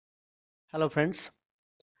Hello friends,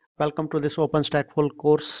 welcome to this Openstack full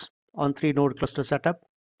course on 3-node cluster setup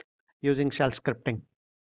using shell scripting.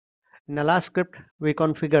 In the last script, we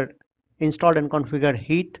installed and configured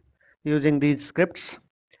heat using these scripts.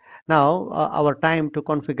 Now our time to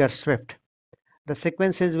configure Swift. The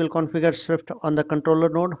sequence is we'll configure Swift on the controller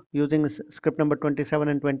node using script number 27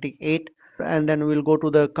 and 28, and then we'll go to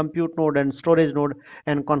the compute node and storage node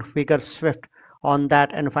and configure Swift on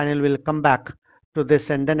that, and finally we'll come back to this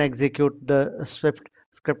and then execute the Swift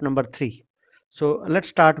script number 3. So let's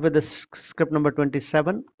start with the script number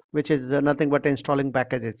 27, which is nothing but installing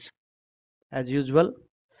packages. As usual,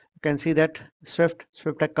 you can see that Swift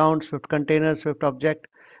account, Swift container, Swift object,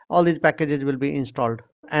 all these packages will be installed.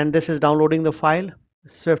 And this is downloading the file,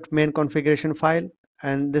 Swift main configuration file,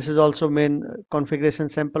 and this is also main configuration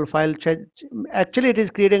sample file. Actually, it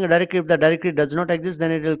is creating a directory. If the directory does not exist,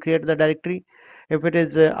 then it will create the directory. If it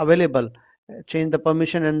is available, change the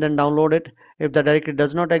permission and then download it. If the directory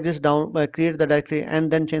does not exist, create the directory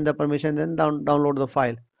and then change the permission, then download the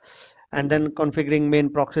file. And then configuring main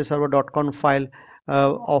proxy server.conf file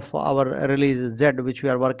of our release Z, which we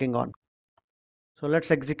are working on. So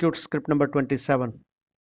let's execute script number 27.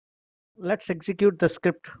 Let's execute the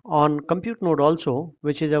script on compute node also,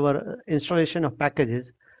 which is our installation of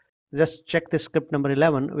packages. Just check the script number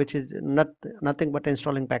 11, which is nothing but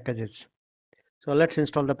installing packages. So let's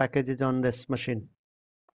install the packages on this machine.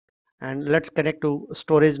 And let's connect to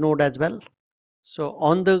storage node as well. So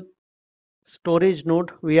on the storage node,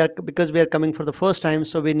 because we are coming for the first time,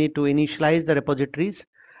 so we need to initialize the repositories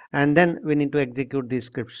and then we need to execute these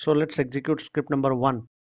scripts. So let's execute script number 1.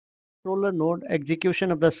 Controller node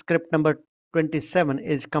execution of the script number 27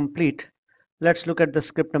 is complete. Let's look at the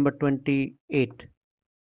script number 28.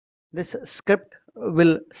 This script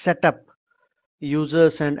will set up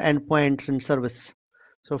users and endpoints in service.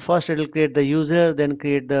 So first it will create the user, then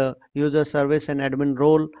create the user service and admin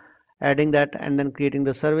role, adding that, and then creating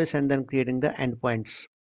the service, and then creating the endpoints.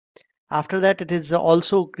 After that, it is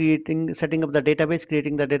also setting up the database,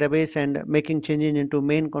 creating the database and making changes into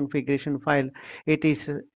main configuration file,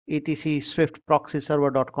 etc swift proxy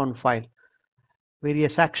server.conf file.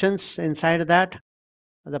 Various actions inside that,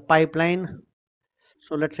 the pipeline.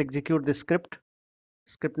 So let's execute this script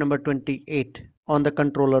number 28 on the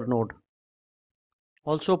controller node.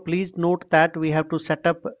 Also, please note that we have to set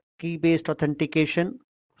up key-based authentication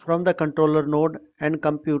from the controller node and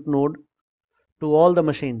compute node to all the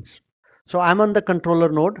machines. So I'm on the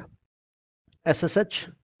controller node,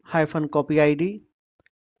 SSH-copy ID,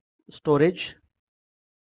 storage,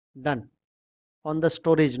 done. On the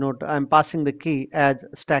storage node, I'm passing the key as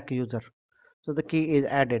stack user. So the key is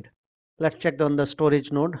added. Let's check on the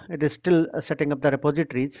storage node. It is still setting up the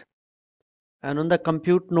repositories. And on the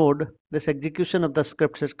compute node, this execution of the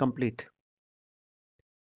scripts is complete.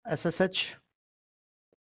 SSH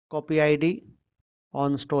copy ID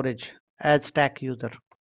on storage as stack user.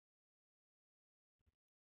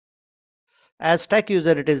 As stack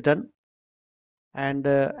user, it is done. And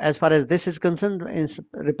as far as this is concerned,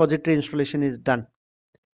 repository installation is done.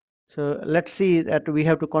 So let's see that we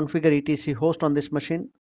have to configure etc host on this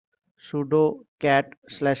machine. Sudo cat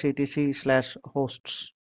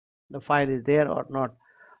 /etc/hosts. The file is there or not.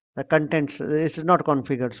 The contents, it is not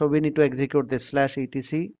configured, so we need to execute this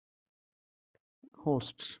 /etc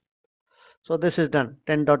hosts. So this is done.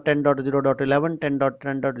 10.10.0.11,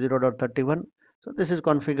 10.10.0.31. So this is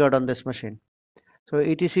configured on this machine. So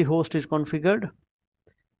etc host is configured.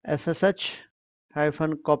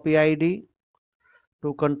 SSH-copy ID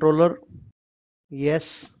to controller.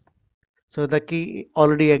 Yes. So the key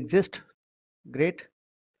already exists. Great.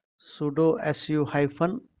 Sudo su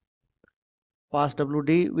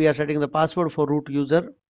passwd. We are setting the password for root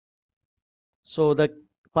user. So the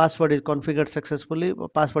password is configured successfully.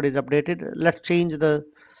 Password is updated. Let's change the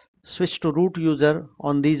switch to root user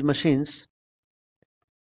on these machines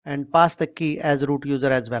and pass the key as root user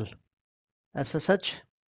as well.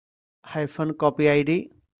 SSH-copy ID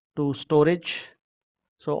to storage.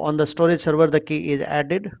 So on the storage server, the key is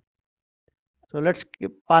added. So let's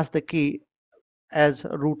pass the key as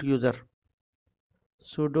root user.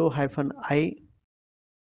 Sudo -i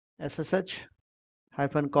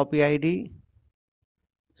SSH-copy ID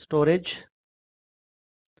storage.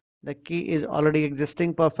 The key is already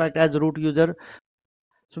existing, perfect, as root user.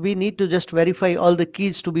 So we need to just verify all the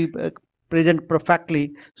keys to be present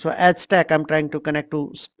perfectly. So as stack, I'm trying to connect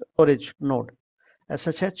to storage node.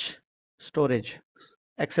 SSH storage.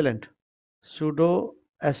 Excellent. Sudo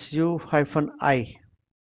su-i.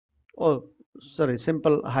 Oh, sorry,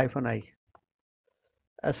 simple -i.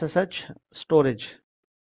 SSH storage.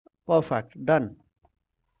 Perfect. Done.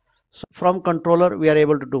 So from controller, we are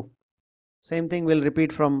able to do. Same thing will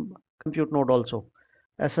repeat from compute node also.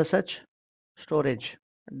 SSH storage,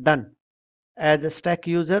 done. As a stack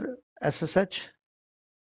user, SSH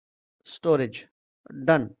storage,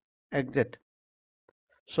 done. Exit.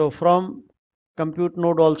 So from compute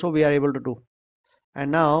node also we are able to do.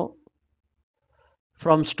 And now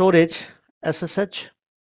from storage, SSH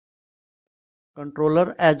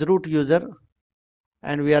controller as root user,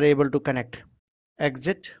 and we are able to connect.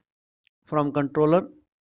 Exit from controller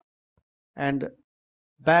and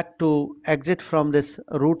back to exit from this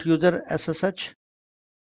root user SSH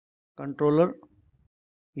controller.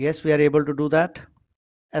 Yes, we are able to do that.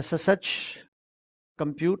 SSH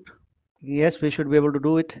compute. Yes, we should be able to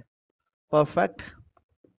do it. Perfect.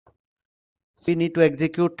 We need to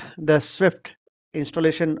execute the Swift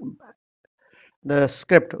installation, the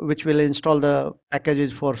script which will install the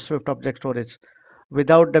packages for Swift object storage.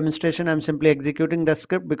 Without demonstration, I'm simply executing the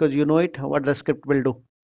script because you know it, what the script will do.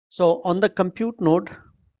 So on the compute node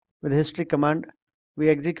with history command, we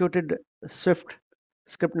executed Swift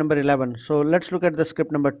script number 11. So let's look at the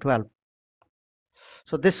script number 12.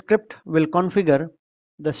 So this script will configure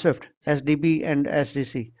the Swift SDB and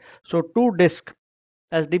SDC. So two disk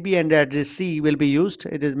SDB and SDC will be used.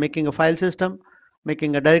 It is making a file system,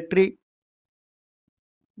 making a directory.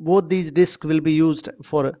 Both these disks will be used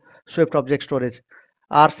for Swift object storage.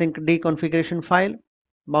 rsync configuration file,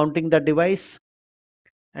 mounting the device,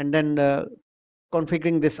 and then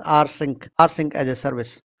configuring this rsync as a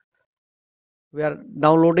service. We are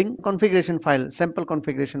downloading configuration file, sample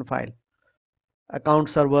configuration file, account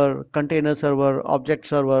server, container server, object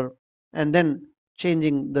server, and then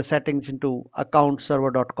changing the settings into account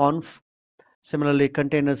server.conf, similarly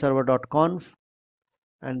container server.conf,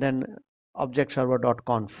 and then object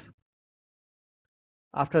server.conf.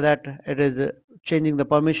 After that, it is changing the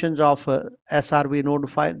permissions of srv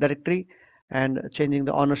node file directory and changing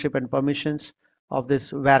the ownership and permissions of this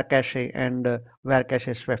var cache and var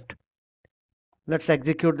cache Swift. Let's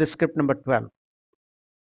execute this script number 12.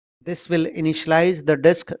 This will initialize the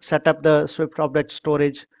disk, set up the Swift object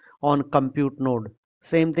storage on compute node.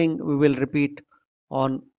 Same thing we will repeat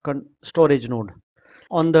on storage node.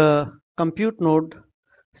 On the compute node,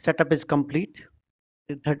 setup is complete.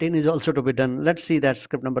 13 is also to be done. Let's see that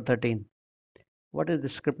script number 13. What is the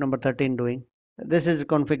script number 13 doing? This is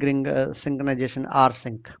configuring synchronization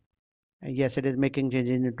rsync. Yes, it is making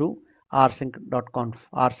changes into rsync.conf,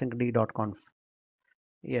 rsyncd.conf.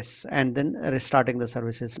 Yes, and then restarting the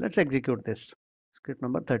services. Let's execute this script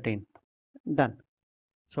number 13. Done.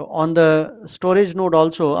 So on the storage node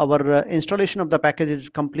also, our installation of the package is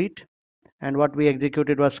complete, and what we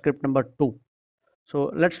executed was script number 2.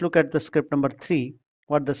 So let's look at the script number 3,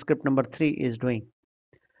 what the script number 3 is doing.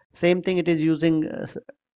 Same thing, it is using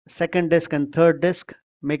second disk and third disk,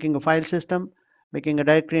 making a file system, making a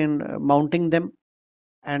directory and mounting them.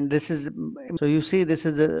 And this is, so you see this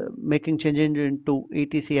is making change into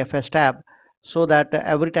etcfs tab, so that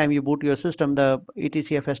every time you boot your system, the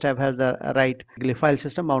etcfs tab has the right file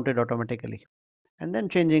system mounted automatically. And then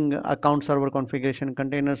changing account server configuration,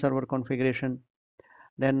 container server configuration,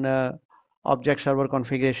 then object server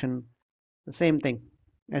configuration, the same thing,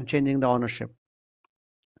 and changing the ownership.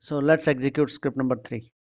 So let's execute script number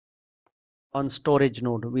 3 on storage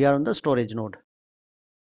node. We are on the storage node.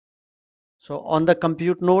 So on the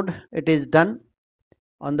compute node, it is done.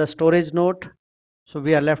 On the storage node, so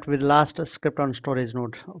we are left with last script on storage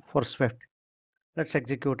node for Swift. Let's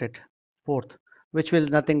execute it, 4th, which will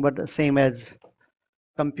nothing but the same as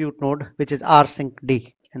compute node, which is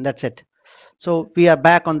rsyncd, and that's it. So we are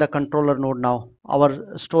back on the controller node now.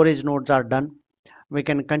 Our storage nodes are done. We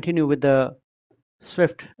can continue with the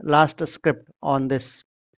Swift last script on this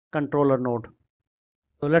controller node.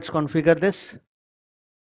 So let's configure this.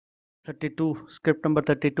 32, script number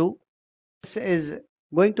 32. This is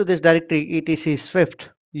going to this directory etc Swift,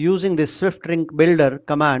 using this Swift ring builder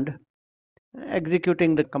command,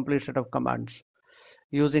 executing the complete set of commands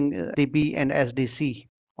using DB and SDC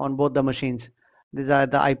on both the machines. These are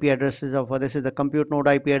the IP addresses of this is the compute node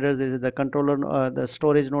IP address, this is the controller the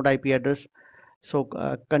storage node IP address. So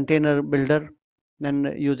container builder,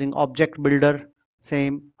 then using object builder,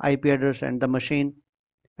 same IP address and the machine,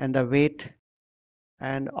 and the weight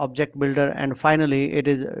and object builder, and finally it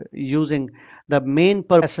is using the main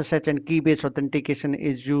purpose SSH and key based authentication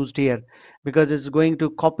is used here, because it's going to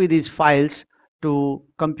copy these files to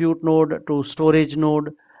compute node to storage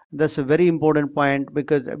node. That's a very important point,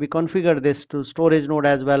 because we configure this to storage node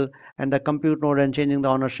as well and the compute node and changing the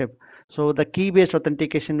ownership. So the key based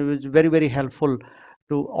authentication is very, very helpful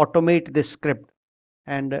to automate this script,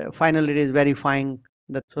 and finally it is verifying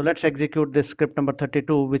that. So let's execute this script number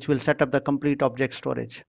 32, which will set up the complete object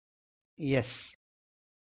storage. Yes.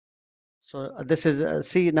 So this is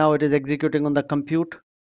see, now it is executing on the compute,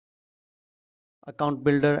 account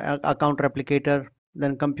builder, account replicator,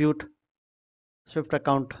 then compute, Swift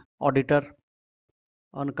account auditor,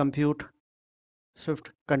 on compute, Swift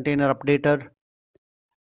container updater,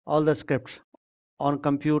 all the scripts on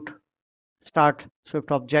compute, start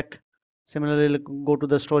Swift object. Similarly, go to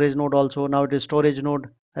the storage node also. Now it is storage node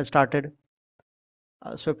has started,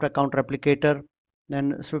 Swift account replicator,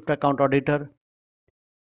 then Swift account auditor.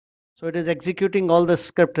 So it is executing all the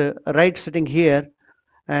script right sitting here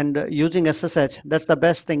and using SSH. That's the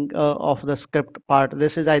best thing of the script part.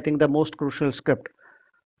 This is, I think, the most crucial script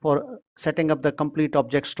for setting up the complete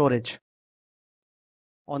object storage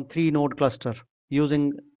on 3 node cluster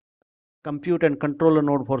using compute and controller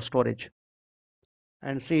node for storage.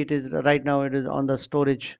 And see, it is right now, it is on the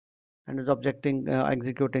storage and is objecting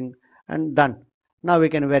executing and done. Now we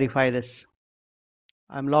can verify this.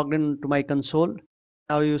 I'm logged into my console.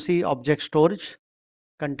 Now you see object storage,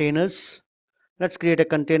 containers. Let's create a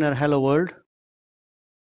container hello world.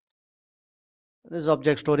 This is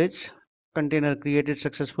object storage, container created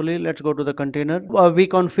successfully. Let's go to the container. We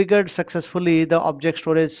configured successfully the object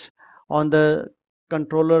storage on the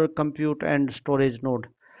controller, compute and storage node.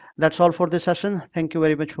 That's all for this session. Thank you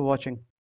very much for watching.